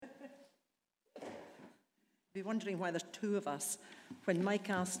You'll be wondering why there's two of us. When Mike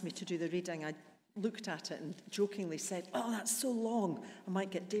asked me to do the reading, I looked at it and jokingly said, "Oh, that's so long. I might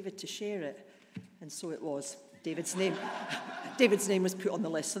get David to share it." And so it was. David's name was put on the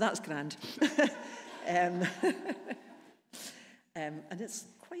list, so that's grand. And it's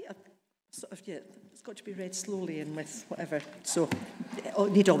quite a sort of, it's got to be read slowly and with whatever. So I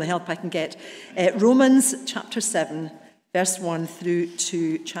need all the help I can get. Romans chapter 7, verse 1 through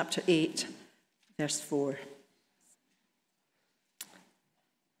to chapter 8, verse 4.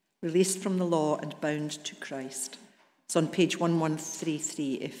 Released from the law and bound to Christ. It's on page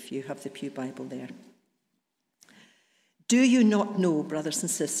 1133 if you have the Pew Bible there. Do you not know, brothers and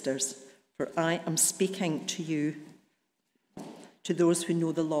sisters, for I am speaking to you, to those who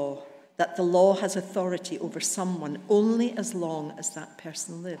know the law, that the law has authority over someone only as long as that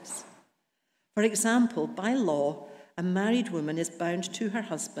person lives. For example, by law, a married woman is bound to her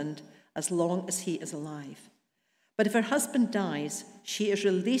husband as long as he is alive. But if her husband dies, she is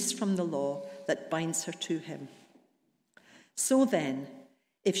released from the law that binds her to him. So then,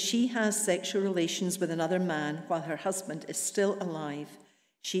 if she has sexual relations with another man while her husband is still alive,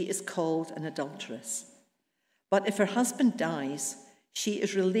 she is called an adulteress. But if her husband dies, she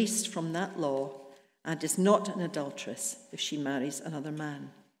is released from that law and is not an adulteress if she marries another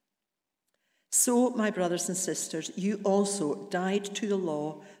man. So, my brothers and sisters, you also died to the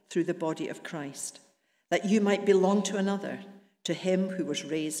law through the body of Christ, that you might belong to another, to him who was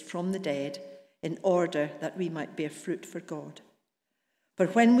raised from the dead, in order that we might bear fruit for God. For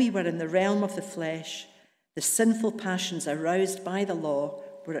when we were in the realm of the flesh, the sinful passions aroused by the law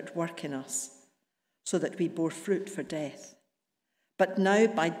were at work in us, so that we bore fruit for death. But now,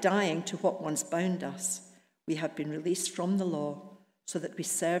 by dying to what once bound us, we have been released from the law, so that we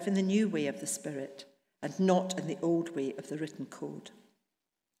serve in the new way of the Spirit, and not in the old way of the written code.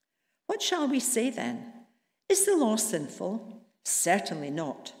 What shall we say then? Is the law sinful? Certainly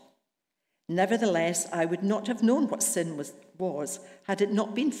not. Nevertheless, I would not have known what sin was had it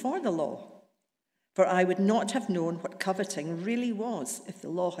not been for the law. For I would not have known what coveting really was if the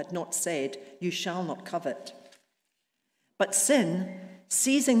law had not said, "You shall not covet." But sin,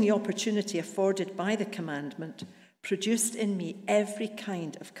 seizing the opportunity afforded by the commandment, produced in me every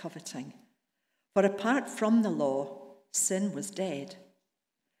kind of coveting. For apart from the law, sin was dead.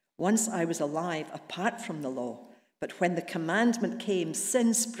 Once I was alive apart from the law, but when the commandment came,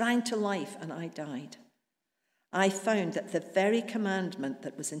 sin sprang to life and I died. I found that the very commandment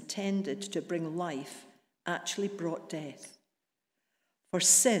that was intended to bring life actually brought death. For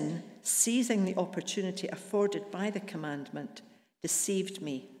sin, seizing the opportunity afforded by the commandment, deceived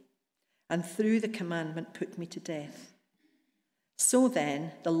me, and through the commandment put me to death. So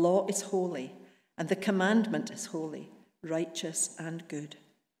then, the law is holy, and the commandment is holy, righteous and good.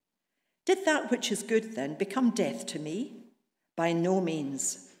 Did that which is good then become death to me? By no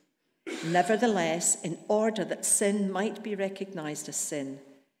means. Nevertheless, in order that sin might be recognized as sin,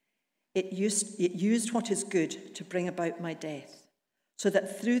 it used what is good to bring about my death, so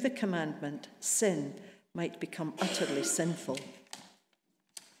that through the commandment, sin might become utterly sinful.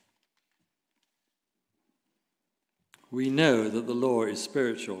 We know that the law is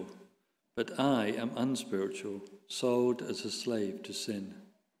spiritual, but I am unspiritual, sold as a slave to sin.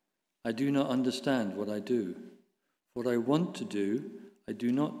 I do not understand what I do. What I want to do, I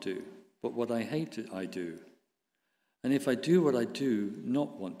do not do, but what I hate, I do. And if I do what I do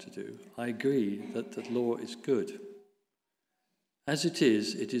not want to do, I agree that the law is good. As it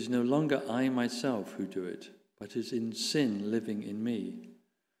is no longer I myself who do it, but is in sin living in me.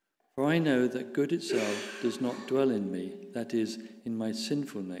 For I know that good itself does not dwell in me, that is, in my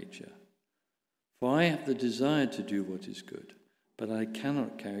sinful nature. For I have the desire to do what is good, but I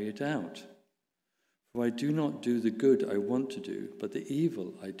cannot carry it out. For I do not do the good I want to do, but the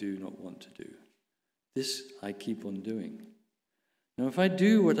evil I do not want to do. This I keep on doing. Now if I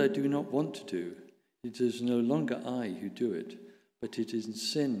do what I do not want to do, it is no longer I who do it, but it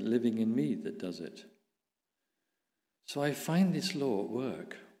is sin living in me that does it. So I find this law at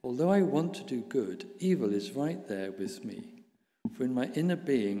work. Although I want to do good, evil is right there with me. For in my inner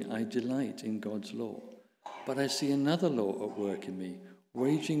being I delight in God's law. But I see another law at work in me,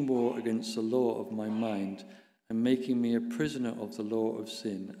 waging war against the law of my mind and making me a prisoner of the law of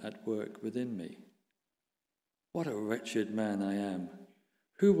sin at work within me. What a wretched man I am!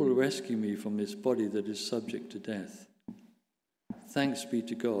 Who will rescue me from this body that is subject to death? Thanks be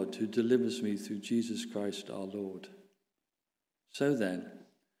to God who delivers me through Jesus Christ our Lord. So then,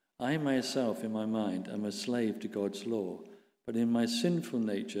 I myself in my mind am a slave to God's law, but in my sinful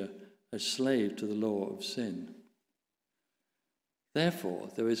nature a slave to the law of sin. Therefore,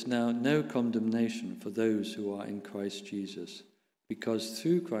 there is now no condemnation for those who are in Christ Jesus, because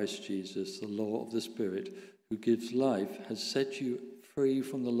through Christ Jesus, the law of the Spirit who gives life has set you free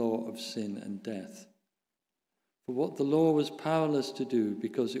from the law of sin and death. For what the law was powerless to do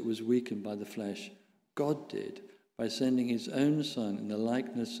because it was weakened by the flesh, God did by sending his own Son in the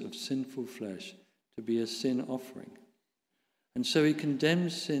likeness of sinful flesh to be a sin offering. And so he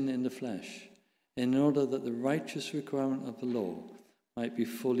condemns sin in the flesh, in order that the righteous requirement of the law might be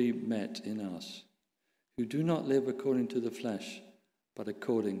fully met in us, who do not live according to the flesh, but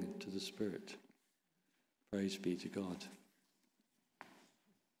according to the Spirit. Praise be to God.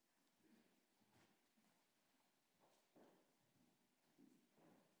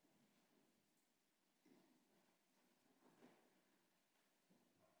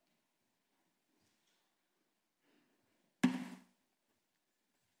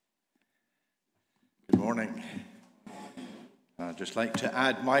 Good morning. I'd just like to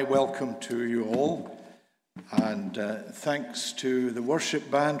add my welcome to you all, and thanks to the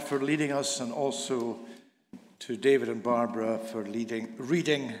worship band for leading us, and also to David and Barbara for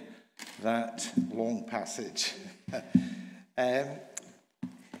reading that long passage.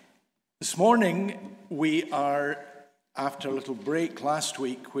 This morning we are, after a little break last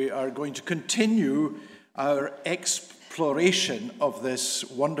week, we are going to continue our exploration of this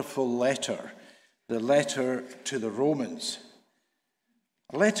wonderful letter, the letter to the Romans.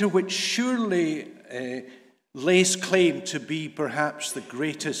 A letter which surely lays claim to be perhaps the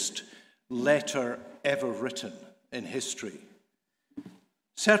greatest letter ever written in history.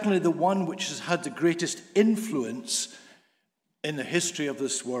 Certainly the one which has had the greatest influence in the history of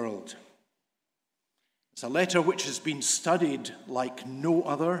this world. It's a letter which has been studied like no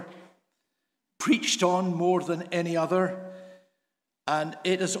other, preached on more than any other, and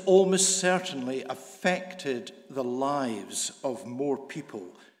it has almost certainly affected the lives of more people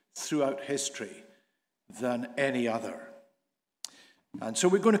throughout history than any other. And so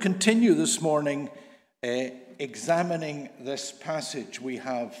we're going to continue this morning examining this passage we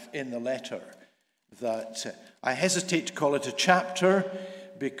have in the letter that I hesitate to call it a chapter,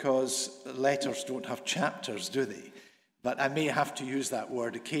 because letters don't have chapters, do they? But I may have to use that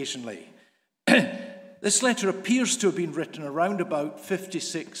word occasionally. This letter appears to have been written around about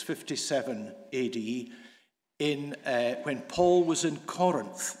 56, 57 AD when Paul was in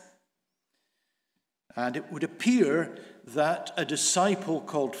Corinth. And it would appear that a disciple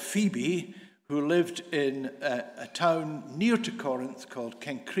called Phoebe, who lived in a town near to Corinth called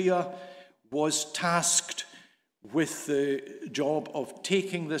Cenchrea, was tasked with the job of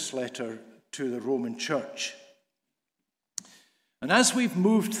taking this letter to the Roman church. And as we've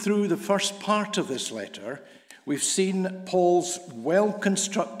moved through the first part of this letter, we've seen Paul's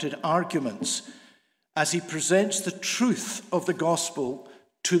well-constructed arguments as he presents the truth of the gospel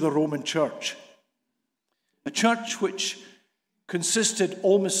to the Roman church. A church which consisted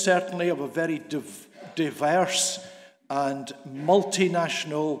almost certainly of a very diverse and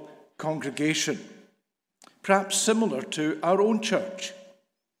multinational congregation, perhaps similar to our own church.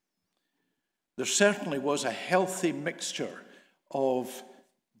 There certainly was a healthy mixture of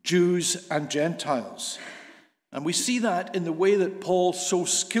Jews and Gentiles. And we see that in the way that Paul so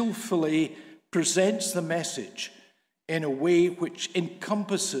skillfully presents the message in a way which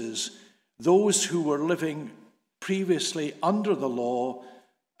encompasses those who were living previously under the law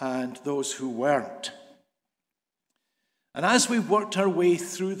and those who weren't. And as we've worked our way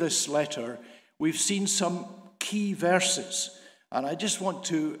through this letter, we've seen some key verses. And I just want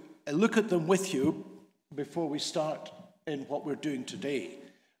to look at them with you before we start in what we're doing today.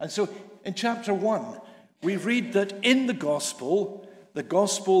 And so in chapter 1, we read that in the gospel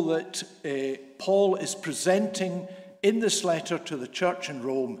that Paul is presenting in this letter to the church in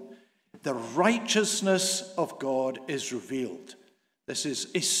Rome, the righteousness of God is revealed. This is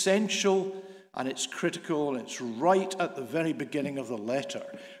essential, and it's critical, and it's right at the very beginning of the letter.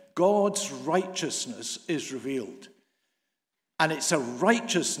 God's righteousness is revealed. And it's a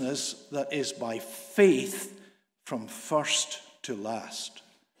righteousness that is by faith from first to last.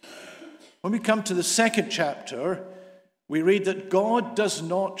 When we come to the second chapter, we read that God does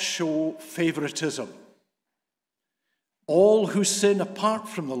not show favoritism. All who sin apart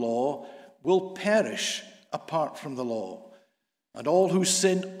from the law will perish apart from the law, and all who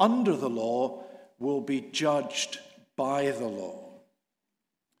sin under the law will be judged by the law.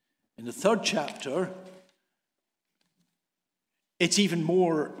 In the third chapter, it's even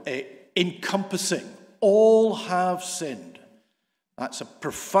more encompassing. All have sinned. That's a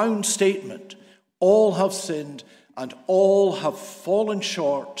profound statement. All have sinned and all have fallen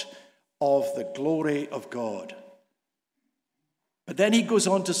short of the glory of God. But then he goes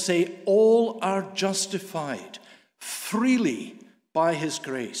on to say, all are justified freely by his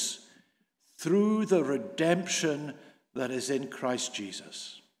grace through the redemption that is in Christ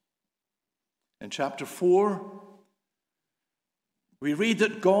Jesus. In chapter 4, we read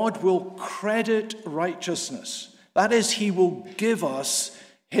that God will credit righteousness. That is, he will give us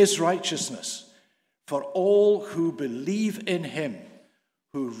his righteousness for all who believe in him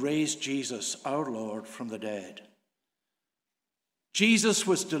who raised Jesus, our Lord, from the dead. Jesus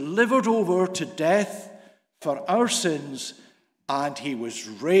was delivered over to death for our sins, and he was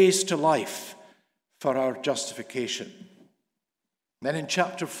raised to life for our justification. Then in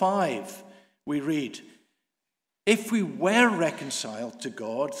chapter 5, we read, if we were reconciled to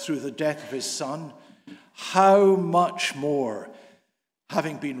God through the death of his Son, how much more,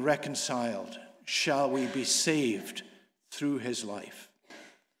 having been reconciled, shall we be saved through his life?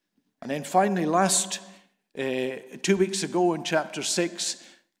 And then finally, 2 weeks ago in chapter 6,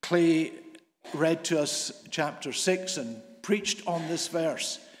 Clay read to us chapter 6 and preached on this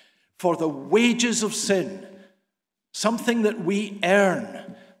verse. For the wages of sin, something that we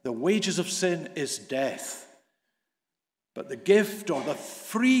earn, the wages of sin is death. But the gift, or the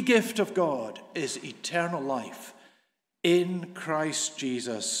free gift of God, is eternal life in Christ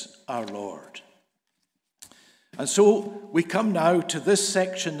Jesus our Lord. And so we come now to this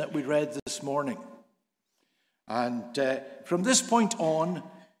section that we read this morning. And from this point on,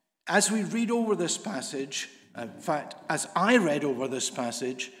 as we read over this passage, in fact, as I read over this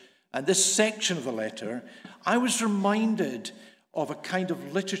passage and this section of the letter, I was reminded of a kind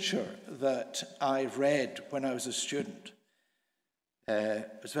of literature that I read when I was a student.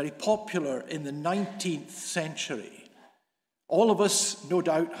 It was very popular in the 19th century. All of us, no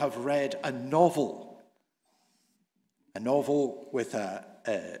doubt, have read a novel with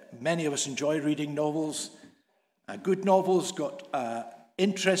many of us enjoy reading novels. A good novel's got an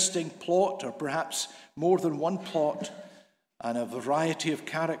interesting plot, or perhaps more than one plot, and a variety of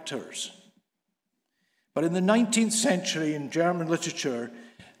characters. But in the 19th century in German literature,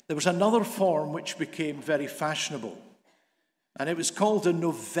 there was another form which became very fashionable, and it was called a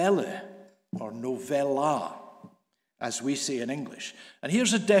novelle, or novella, as we say in English. And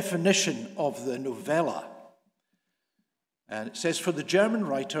here's a definition of the novella. And it says, for the German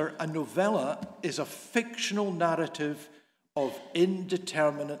writer, a novella is a fictional narrative of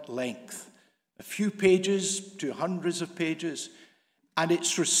indeterminate length, a few pages to hundreds of pages, and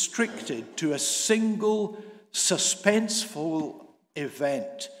it's restricted to a single suspenseful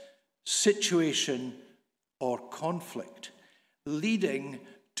event, situation, or conflict, leading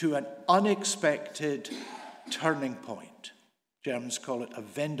to an unexpected turning point. Germans call it a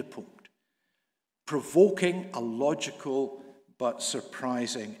Wendepunkt, provoking a logical but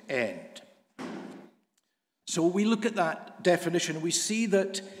surprising end. So we look at that definition and we see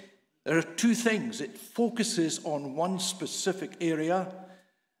that there are two things. It focuses on one specific area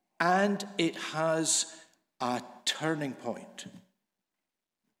and it has a turning point.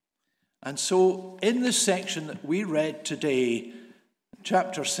 And so in this section that we read today,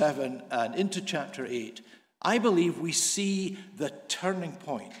 chapter 7 and into chapter 8, I believe we see the turning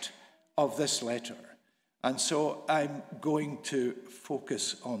point of this letter. And so I'm going to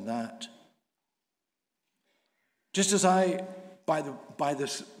focus on that. Just as I, by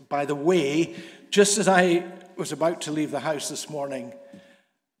the way, just as I was about to leave the house this morning,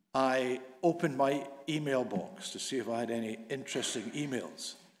 I opened my email box to see if I had any interesting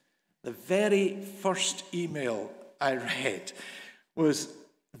emails. The very first email I read was,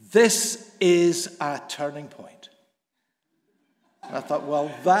 "This is a turning point." And I thought,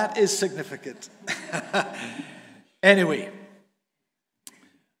 well, that is significant. Anyway,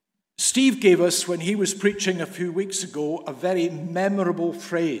 Steve gave us, when he was preaching a few weeks ago, a very memorable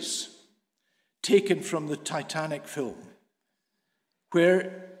phrase taken from the Titanic film,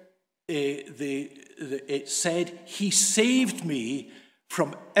 where it said, "He saved me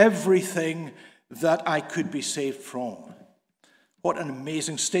from everything that I could be saved from." What an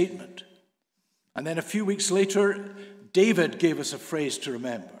amazing statement. And then a few weeks later, David gave us a phrase to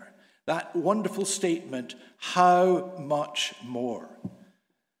remember. That wonderful statement, "How much more?"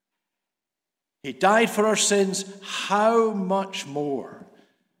 He died for our sins. How much more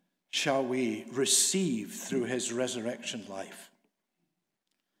shall we receive through his resurrection life?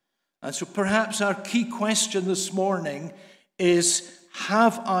 And so perhaps our key question this morning is,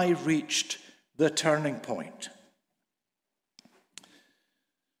 have I reached the turning point?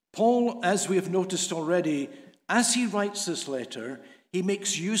 Paul, as we have noticed already, as he writes this letter, he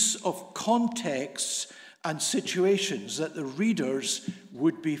makes use of contexts and situations that the readers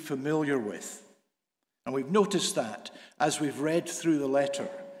would be familiar with. And we've noticed that as we've read through the letter.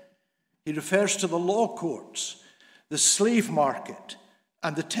 He refers to the law courts, the slave market,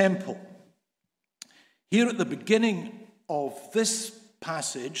 and the temple. Here at the beginning of this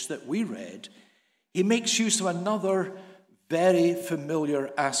passage that we read, he makes use of another very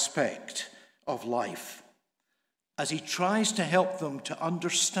familiar aspect of life as he tries to help them to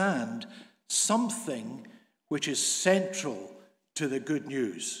understand something which is central to the good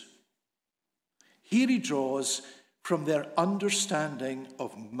news. Here he draws from their understanding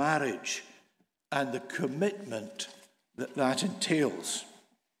of marriage and the commitment that that entails.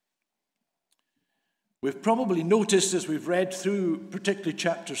 We've probably noticed as we've read through particularly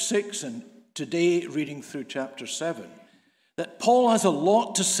chapter 6 and today reading through chapter 7 that Paul has a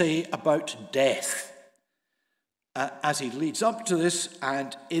lot to say about death as he leads up to this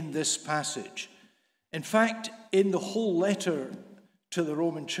and in this passage. In fact, in the whole letter to the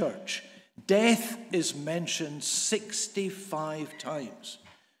Roman church, death is mentioned 65 times,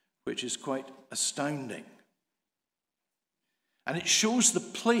 which is quite astounding. And it shows the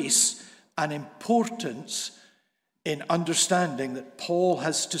place and importance in understanding that Paul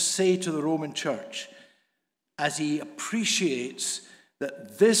has to say to the Roman church as he appreciates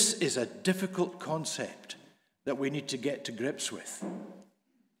that this is a difficult concept that we need to get to grips with.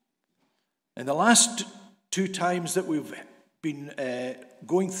 In the last two times that we've been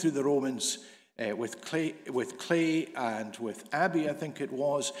going through the Romans with Clay and with Abby, I think it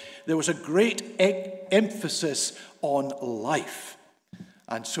was, there was a great emphasis on life.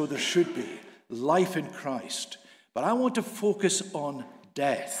 And so there should be life in Christ. But I want to focus on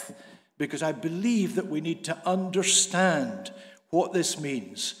death because I believe that we need to understand what this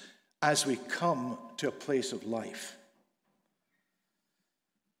means as we come to a place of life.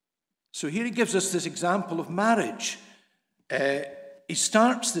 So here he gives us this example of marriage. He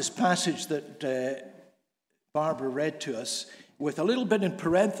starts this passage that Barbara read to us with a little bit in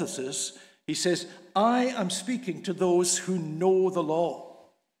parenthesis. He says, I am speaking to those who know the law.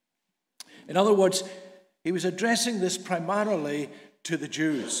 In other words, he was addressing this primarily to the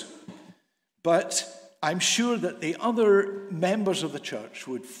Jews. But I'm sure that the other members of the church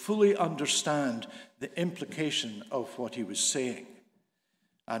would fully understand the implication of what he was saying.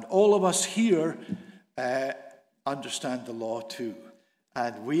 And all of us here understand the law too.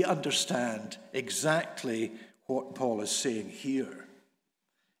 And we understand exactly what Paul is saying here.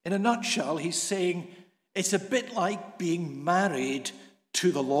 In a nutshell, he's saying it's a bit like being married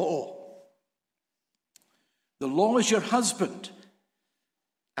to the law. The law is your husband.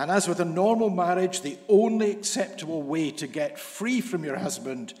 And as with a normal marriage, the only acceptable way to get free from your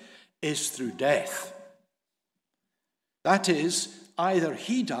husband is through death. That is, either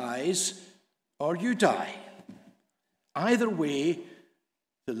he dies or you die. Either way,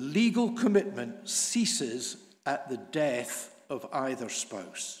 the legal commitment ceases at the death of either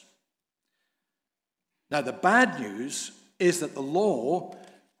spouse. Now, the bad news is that the law,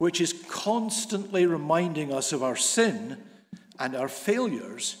 which is constantly reminding us of our sin and our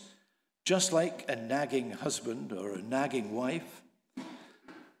failures, just like a nagging husband or a nagging wife,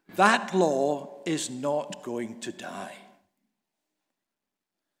 that law is not going to die.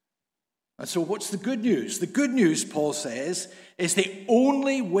 And so what's the good news? The good news, Paul says, is the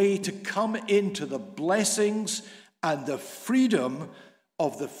only way to come into the blessings and the freedom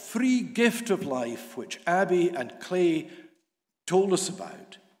of the free gift of life, which Abby and Clay told us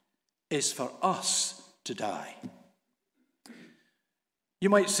about, is for us to die. You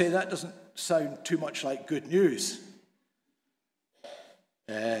might say that doesn't sound too much like good news.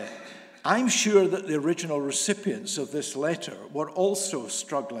 I'm sure that the original recipients of this letter were also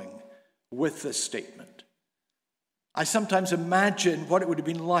struggling with this statement. I sometimes imagine what it would have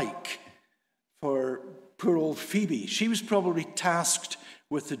been like for poor old Phoebe. She was probably tasked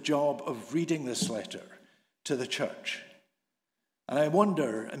with the job of reading this letter to the church. And I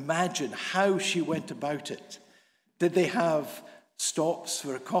imagine how she went about it. Did they have stops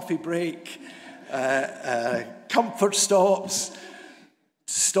for a coffee break, comfort stops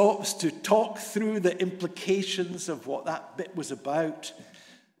to talk through the implications of what that bit was about?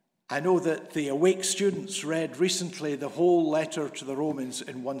 I know that the Awake students read recently the whole letter to the Romans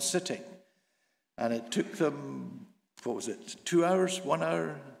in one sitting. And it took them, 2 hours, 1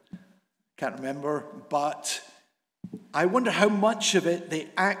 hour? Can't remember. But I wonder how much of it they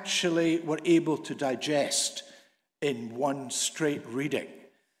actually were able to digest in one straight reading.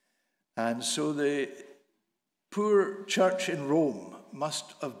 And so the poor church in Rome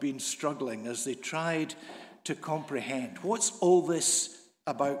must have been struggling as they tried to comprehend what's all this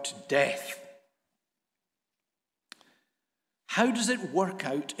about death. How does it work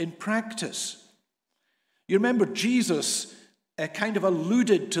out in practice? You remember Jesus kind of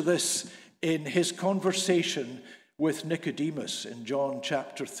alluded to this in his conversation with Nicodemus in John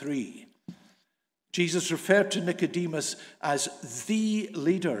chapter 3. Jesus referred to Nicodemus as the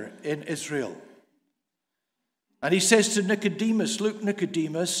leader in Israel. And he says to Nicodemus, look,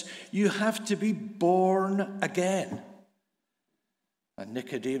 Nicodemus, you have to be born again. And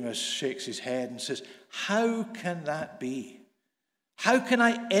Nicodemus shakes his head and says, how can that be? How can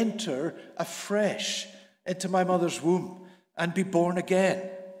I enter afresh into my mother's womb and be born again?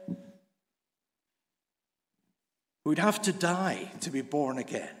 We'd have to die to be born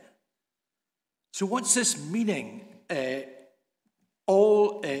again. So what's this meaning?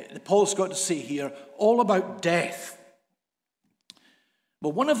 Paul's got to say here, all about death.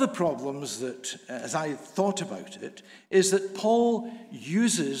 Well, one of the problems that, as I thought about it, is that Paul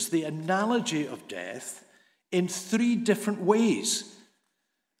uses the analogy of death in 3 different ways.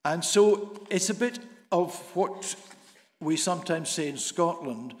 And so it's a bit of what we sometimes say in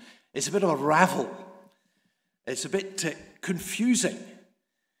Scotland, it's a bit of a ravel. It's a bit confusing.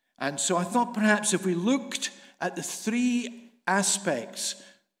 And so I thought perhaps if we looked at the 3 aspects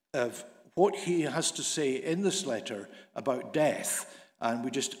of what he has to say in this letter about death, and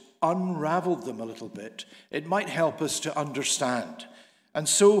we just unraveled them a little bit, it might help us to understand. And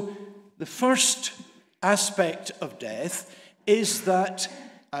so the first aspect of death is that,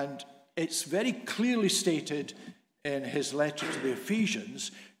 and it's very clearly stated in his letter to the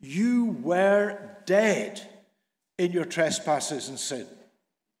Ephesians, you were dead in your trespasses and sin.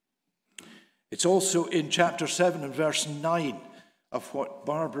 It's also in chapter 7 and verse 9 of what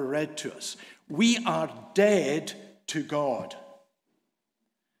Barbara read to us. We are dead to God.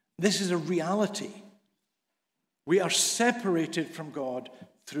 This is a reality. We are separated from God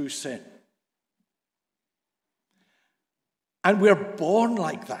through sin. And we're born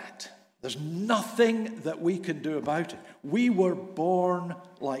like that. There's nothing that we can do about it. We were born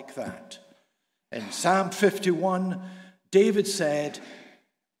like that. In Psalm 51, David said,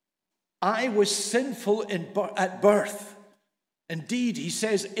 I was sinful at birth. Indeed, he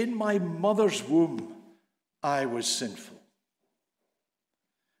says, in my mother's womb, I was sinful.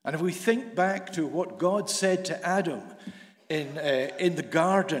 And if we think back to what God said to Adam in the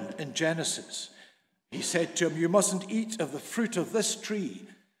garden in Genesis, he said to him, you mustn't eat of the fruit of this tree,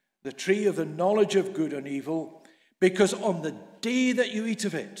 the tree of the knowledge of good and evil, because on the day that you eat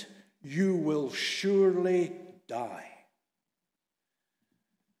of it, you will surely die.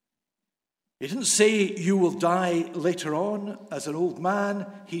 He didn't say you will die later on as an old man.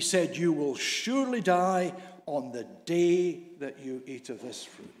 He said you will surely die on the day that you eat of this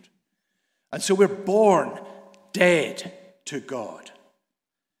fruit. And so we're born dead to God.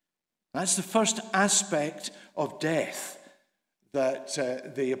 That's the first aspect of death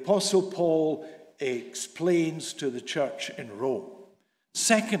that the Apostle Paul explains to the church in Rome.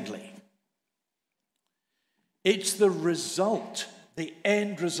 Secondly, it's the result, the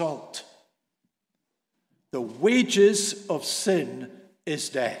end result. The wages of sin is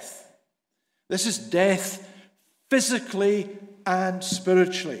death. This is death physically and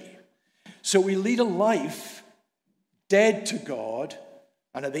spiritually. So we lead a life dead to God,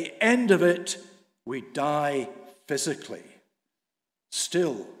 and at the end of it, we die physically,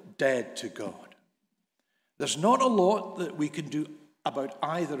 still dead to God. There's not a lot that we can do about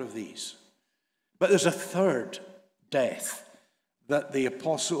either of these, but there's a third death that the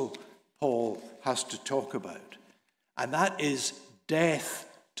Apostle Paul has to talk about, and that is death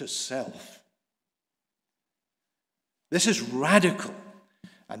to self. This is radical,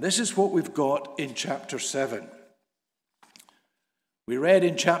 and this is what we've got in chapter 7. We read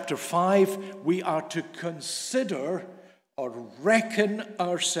in chapter 5, we are to consider or reckon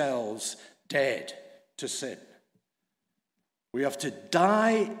ourselves dead to sin. We have to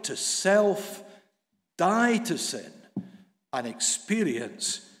die to self, die to sin, and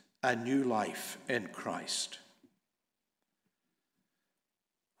experience a new life in Christ.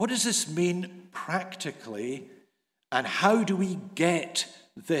 What does this mean practically, and how do we get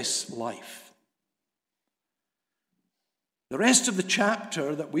this life? The rest of the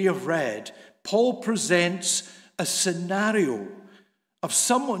chapter that we have read, Paul presents a scenario of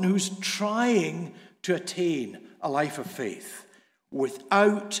someone who's trying to attain a life of faith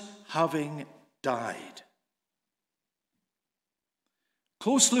without having died.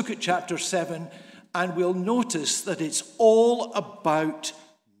 Close look at chapter 7, and we'll notice that it's all about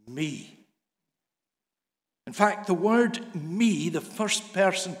me. In fact, the word me, the first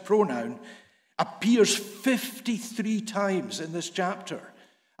person pronoun, appears 53 times in this chapter.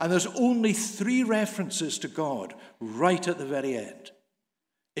 And there's only 3 references to God right at the very end.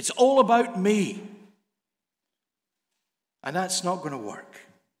 It's all about me. And that's not going to work.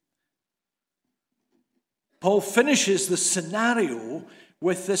 Paul finishes the scenario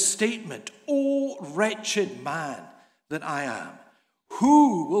with this statement, "O wretched man that I am,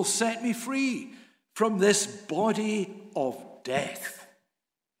 who will set me free from this body of death?"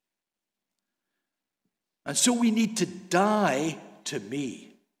 And so we need to die to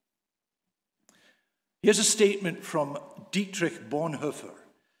me. Here's a statement from Dietrich Bonhoeffer,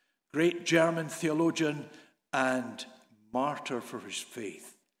 great German theologian and martyr for his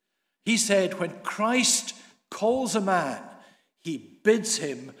faith. He said, when Christ calls a man, he bids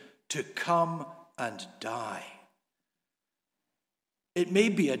him to come and die. It may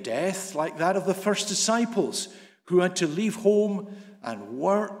be a death like that of the first disciples who had to leave home and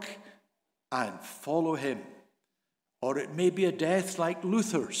work and follow him. Or it may be a death like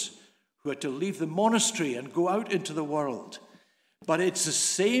Luther's, who had to leave the monastery and go out into the world. But it's the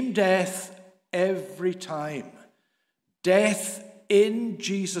same death every time. Death in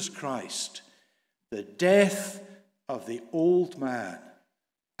Jesus Christ. The death of the old man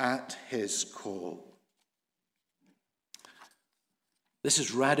at his call. This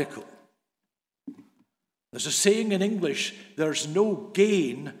is radical. There's a saying in English, there's no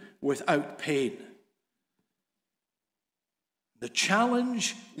gain without pain. The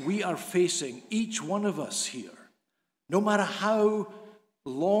challenge we are facing, each one of us here, no matter how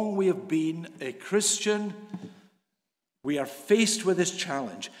long we have been a Christian, we are faced with this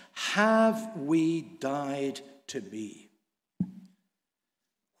challenge. Have we died to me?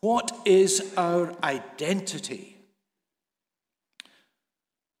 What is our identity?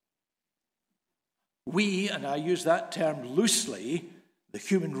 We, and I use that term loosely, the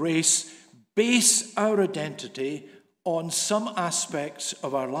human race, base our identity on some aspects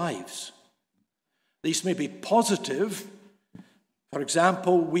of our lives. These may be positive. For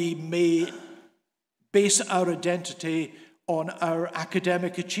example, we may base our identity on our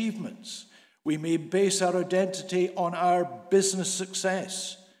academic achievements. We may base our identity on our business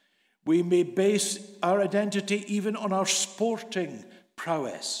success. We may base our identity even on our sporting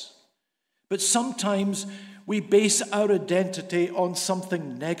prowess. But sometimes we base our identity on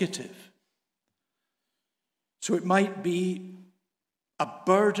something negative. So it might be a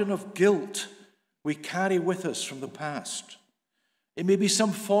burden of guilt we carry with us from the past. It may be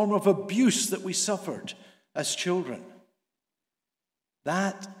some form of abuse that we suffered as children.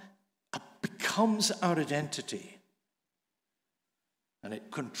 That becomes our identity, and it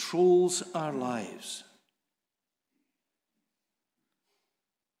controls our lives.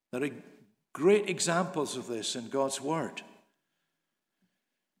 There are great examples of this in God's Word.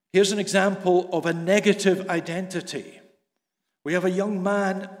 Here's an example of a negative identity. We have a young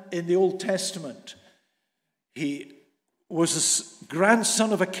man in the Old Testament. He was a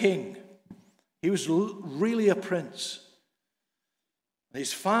grandson of a king. He was really a prince.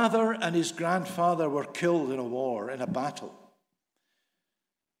 His father and his grandfather were killed in a war, in a battle.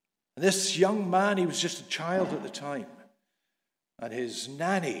 And this young man, he was just a child at the time. And his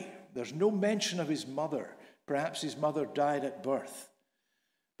nanny, there's no mention of his mother. Perhaps his mother died at birth.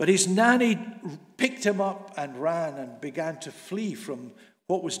 But his nanny picked him up and ran and began to flee from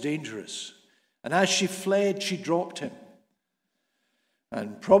what was dangerous. And as she fled, she dropped him.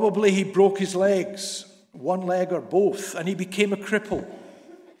 And probably he broke his legs, one leg or both, and he became a cripple.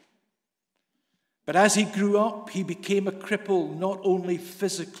 But as he grew up, he became a cripple not only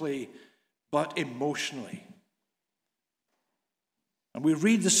physically, but emotionally. And we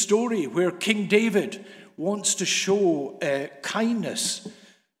read the story where King David wants to show kindness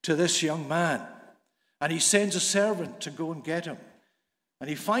to this young man. And he sends a servant to go and get him. And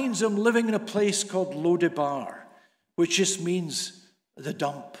he finds him living in a place called Lodebar, which just means the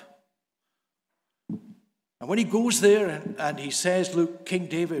dump. And when he goes there and he says, "Look, King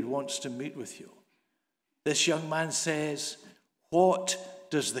David wants to meet with you," this young man says, "What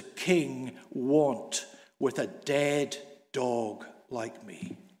does the king want with a dead dog like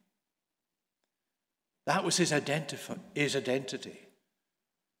me?" That was his identity.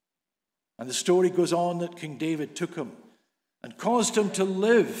 And the story goes on that King David took him and caused him to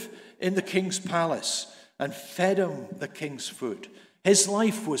live in the king's palace and fed him the king's food. His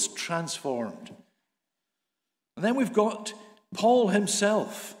life was transformed. And then we've got Paul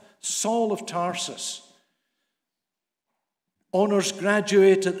himself, Saul of Tarsus, honors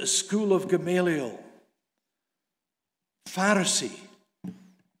graduate at the school of Gamaliel, Pharisee,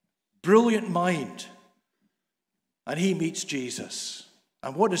 brilliant mind, and he meets Jesus.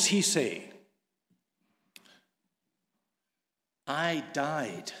 And what does he say? "I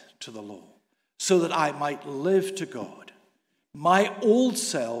died to the law so that I might live to God. My old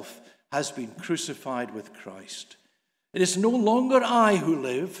self has been crucified with Christ. It is no longer I who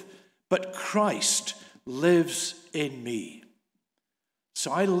live, but Christ lives in me.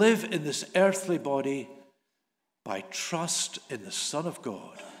 So I live in this earthly body by trust in the Son of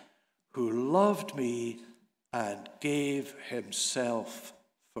God, who loved me and gave himself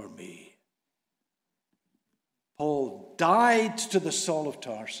for me. Paul died to the Saul of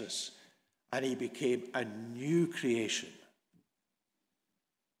Tarsus, and he became a new creation.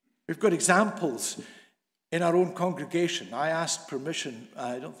 We've got examples in our own congregation. I asked permission,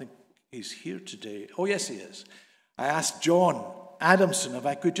 I don't think he's here today. Oh, yes, he is. I asked John Adamson if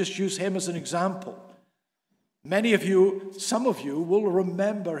I could just use him as an example. Many of you, some of you, will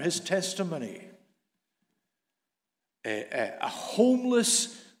remember his testimony. A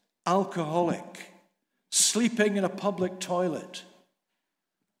homeless alcoholic sleeping in a public toilet.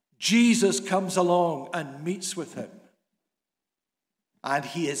 Jesus comes along and meets with him, and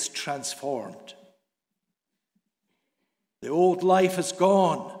he is transformed. The old life is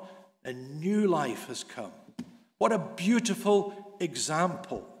gone, and new life has come. What a beautiful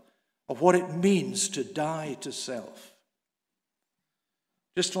example of what it means to die to self.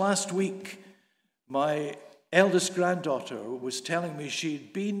 Just last week, my eldest granddaughter was telling me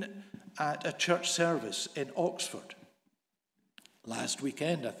she'd been at a church service in Oxford last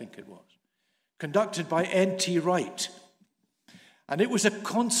weekend, I think it was, conducted by N.T. Wright. And it was a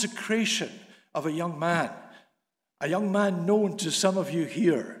consecration of a young man known to some of you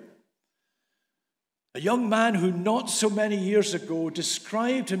here. A young man who not so many years ago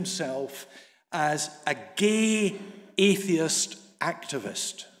described himself as a gay atheist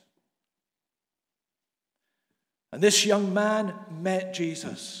activist. And this young man met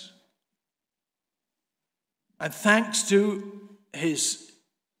Jesus. And thanks to his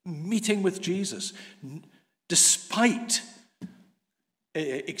meeting with Jesus, despite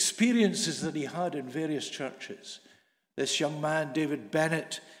experiences that he had in various churches, this young man, David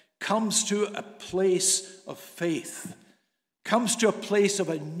Bennett, comes to a place of faith, comes to a place of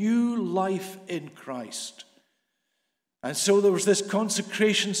a new life in Christ. And so there was this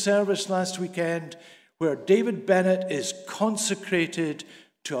consecration service last weekend where David Bennett is consecrated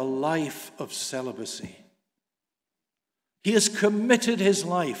to a life of celibacy. He has committed his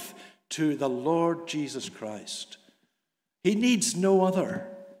life to the Lord Jesus Christ. He needs no other.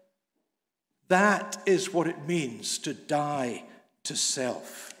 That is what it means to die to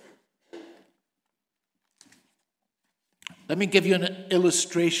self. Let me give you an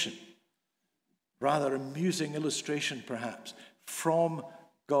illustration, rather amusing illustration perhaps, from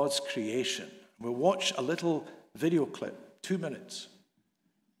God's creation. We'll watch a little video clip, 2 minutes.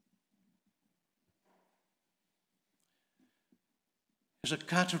 There's a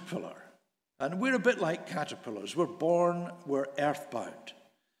caterpillar, and we're a bit like caterpillars. We're born, we're earthbound.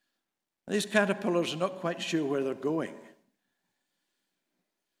 These caterpillars are not quite sure where they're going.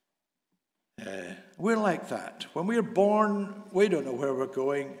 We're like that. When we're born, we don't know where we're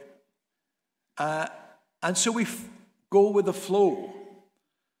going. And so we go with the flow.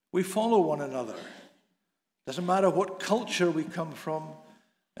 We follow one another. Doesn't matter what culture we come from.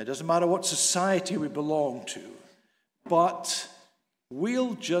 It doesn't matter what society we belong to. But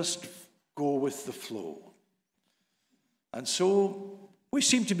we'll just go with the flow. And so we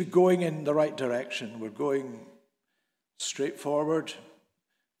seem to be going in the right direction. We're going straight forward,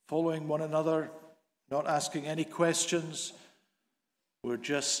 following one another, not asking any questions. We're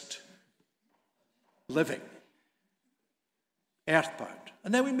just living, earthbound.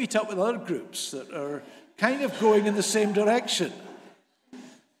 And then we meet up with other groups that are kind of going in the same direction.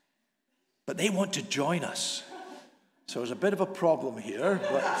 But they want to join us. So there's a bit of a problem here,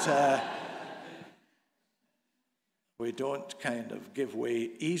 but we don't kind of give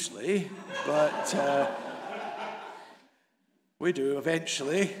way easily, but we do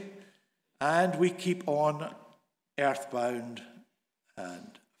eventually, and we keep on earthbound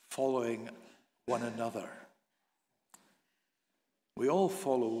and following one another. We all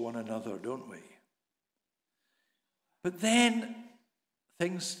follow one another, don't we? But then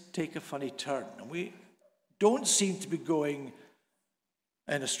things take a funny turn, and we don't seem to be going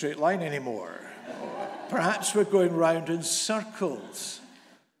in a straight line anymore. Perhaps we're going round in circles.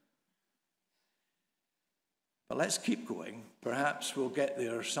 But let's keep going. Perhaps we'll get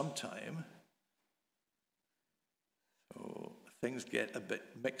there sometime. So things get a bit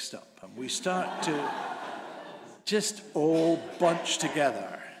mixed up, and we start to just all bunch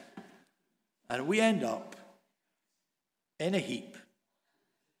together. And we end up in a heap.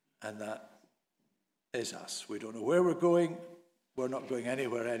 And that is us. We don't know where we're going. We're not going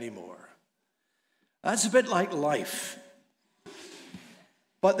anywhere anymore. That's a bit like life.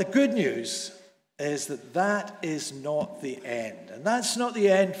 But the good news is that that is not the end. And that's not the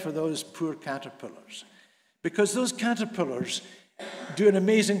end for those poor caterpillars. Because those caterpillars do an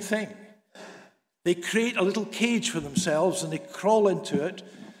amazing thing. They create a little cage for themselves and they crawl into it.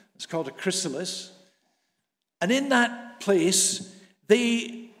 It's called a chrysalis. And in that place,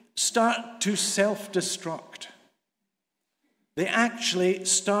 they start to self-destruct. They actually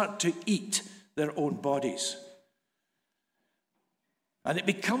start to eat their own bodies. And it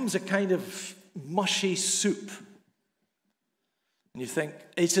becomes a kind of mushy soup. And you think,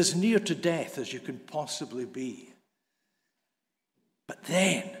 it's as near to death as you can possibly be. But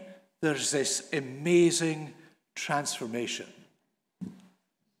then there's this amazing transformation.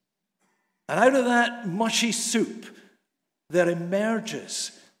 And out of that mushy soup, there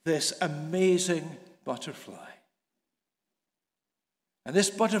emerges this amazing butterfly. And this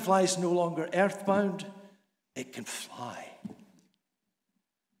butterfly is no longer earthbound, it can fly.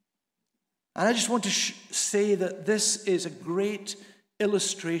 And I just want to say that this is a great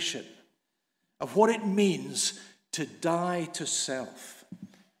illustration of what it means to die to self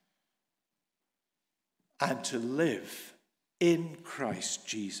and to live in Christ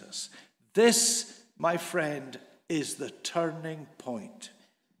Jesus. This, my friend, is the turning point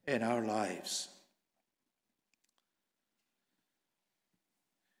in our lives.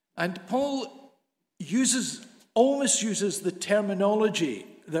 And Paul almost uses the terminology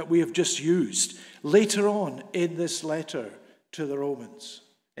that we have just used later on in this letter to the Romans.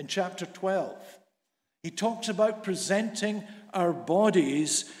 In chapter 12, he talks about presenting our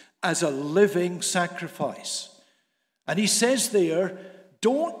bodies as a living sacrifice. And he says there,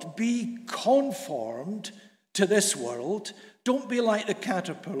 don't be conformed to this world. Don't be like the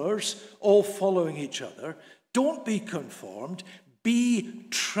caterpillars, all following each other. Don't be conformed. Be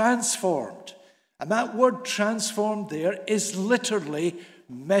transformed. And that word transformed there is literally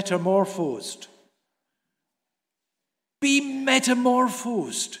metamorphosed. Be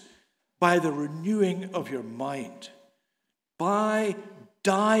metamorphosed by the renewing of your mind, by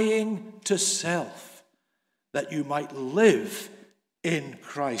dying to self, that you might live in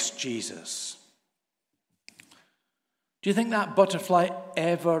Christ Jesus. Do you think that butterfly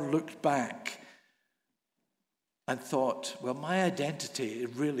ever looked back and thought, well, my identity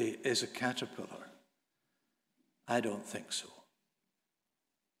really is a caterpillar? I don't think so.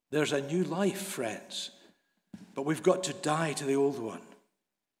 There's a new life, friends, but we've got to die to the old one.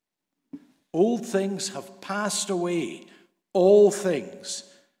 Old things have passed away. All things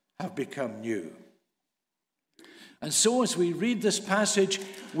have become new. And so as we read this passage,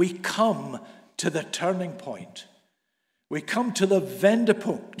 we come to the turning point. We come to the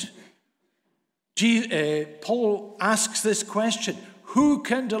Wendepunkt. Paul asks this question, who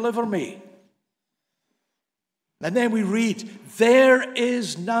can deliver me? And then we read, there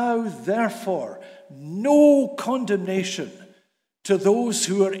is now therefore no condemnation to those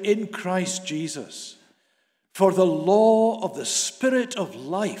who are in Christ Jesus. For the law of the Spirit of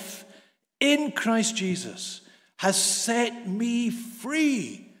life in Christ Jesus has set me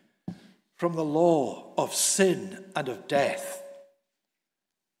free from the law of sin and of death.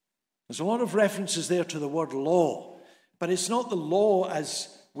 There's a lot of references there to the word law, but it's not the law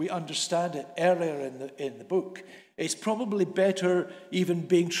as we understand it earlier in the book. It's probably better even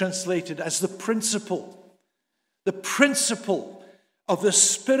being translated as the principle of the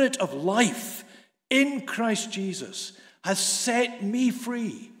Spirit of life in Christ Jesus has set me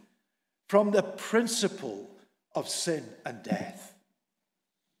free from the principle of sin and death.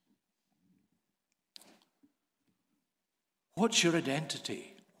 What's your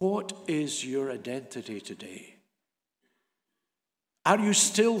identity? What is your identity today? Are you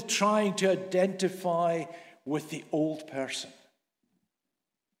still trying to identify with the old person?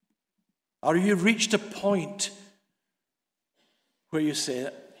 Or have you reached a point where you say,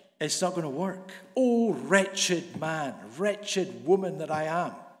 it's not going to work? Oh, wretched man, wretched woman that I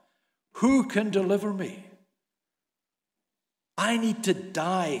am, who can deliver me? I need to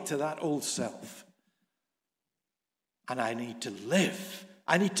die to that old self. And I need to live.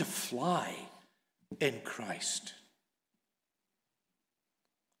 I need to fly in Christ.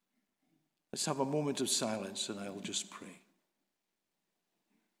 Let's have a moment of silence and I'll just pray.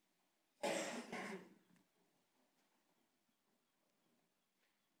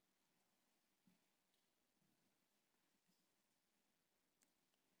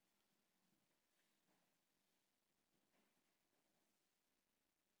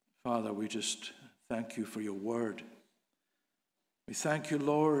 Father, we just thank you for your word. We thank you,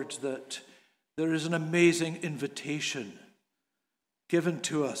 Lord, that there is an amazing invitation given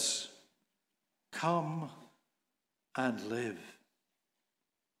to us. Come and live.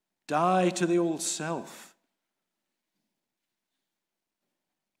 Die to the old self.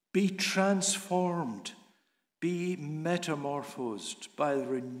 Be transformed. Be metamorphosed by the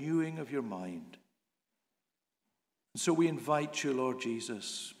renewing of your mind. And so we invite you, Lord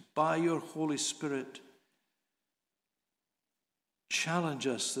Jesus, by your Holy Spirit, challenge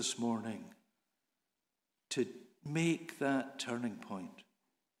us this morning to make that turning point.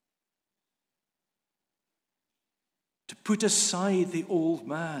 To put aside the old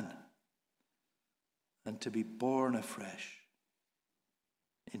man and to be born afresh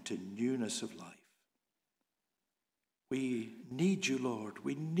into newness of life. We need you, Lord.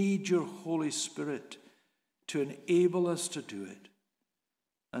 We need your Holy Spirit to enable us to do it.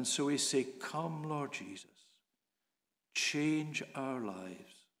 And so we say, come, Lord Jesus, change our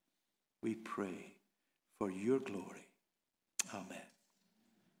lives, we pray, for your glory. Amen.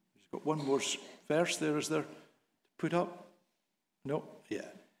 We've got one more verse there, is there? Put up? No? Yeah.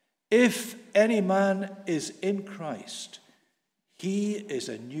 If any man is in Christ, he is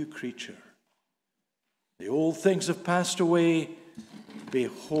a new creature. The old things have passed away.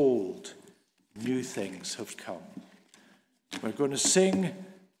 Behold, new things have come. We're going to sing,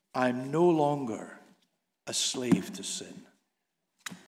 I'm no longer a slave to sin.